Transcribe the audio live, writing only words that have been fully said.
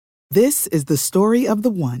This is the story of the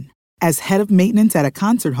one. As head of maintenance at a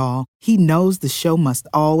concert hall, he knows the show must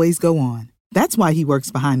always go on. That's why he works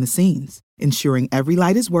behind the scenes, ensuring every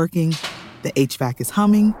light is working, the HVAC is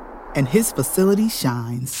humming, and his facility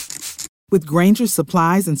shines. With Grainger's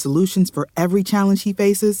supplies and solutions for every challenge he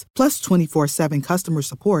faces, plus 24/7 customer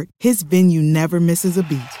support, his venue never misses a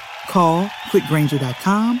beat. Call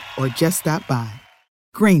quickgrainger.com or just stop by.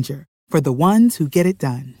 Grainger, for the ones who get it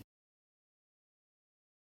done.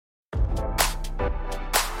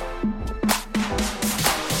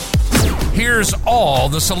 Here's all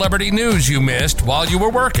the celebrity news you missed while you were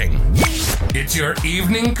working. It's your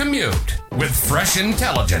evening commute with Fresh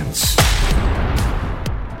Intelligence.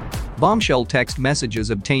 Bombshell text messages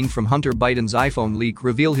obtained from Hunter Biden's iPhone leak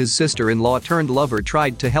reveal his sister-in-law turned lover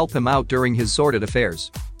tried to help him out during his sordid affairs.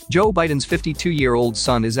 Joe Biden's 52-year-old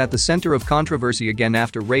son is at the center of controversy again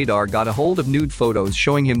after Radar got a hold of nude photos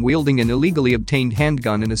showing him wielding an illegally obtained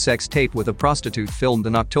handgun in a sex tape with a prostitute filmed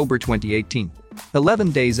in October 2018.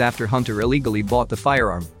 11 days after Hunter illegally bought the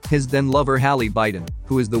firearm, his then-lover Hallie Biden,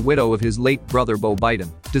 who is the widow of his late brother Beau Biden,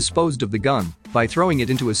 disposed of the gun by throwing it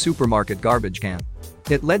into a supermarket garbage can.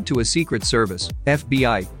 It led to a Secret Service,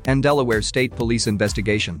 FBI, and Delaware State Police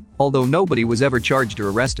investigation, although nobody was ever charged or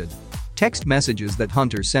arrested. Text messages that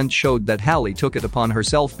Hunter sent showed that Hallie took it upon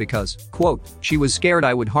herself because, quote, she was scared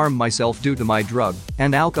I would harm myself due to my drug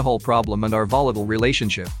and alcohol problem and our volatile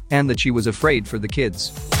relationship, and that she was afraid for the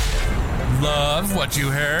kids. Love what you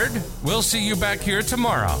heard? We'll see you back here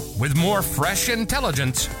tomorrow with more Fresh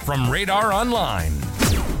Intelligence from Radar Online.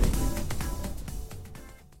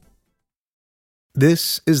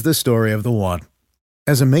 This is the story of the one.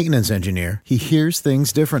 As a maintenance engineer, he hears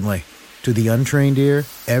things differently. To the untrained ear,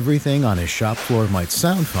 everything on his shop floor might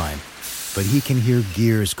sound fine, but he can hear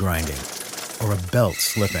gears grinding or a belt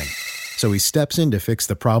slipping. So he steps in to fix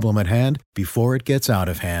the problem at hand before it gets out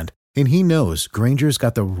of hand. And he knows Grainger's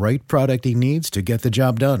got the right product he needs to get the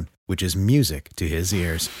job done, which is music to his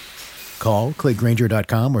ears. Call, click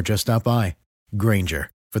Grainger.com, or just stop by.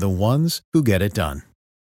 Grainger, for the ones who get it done.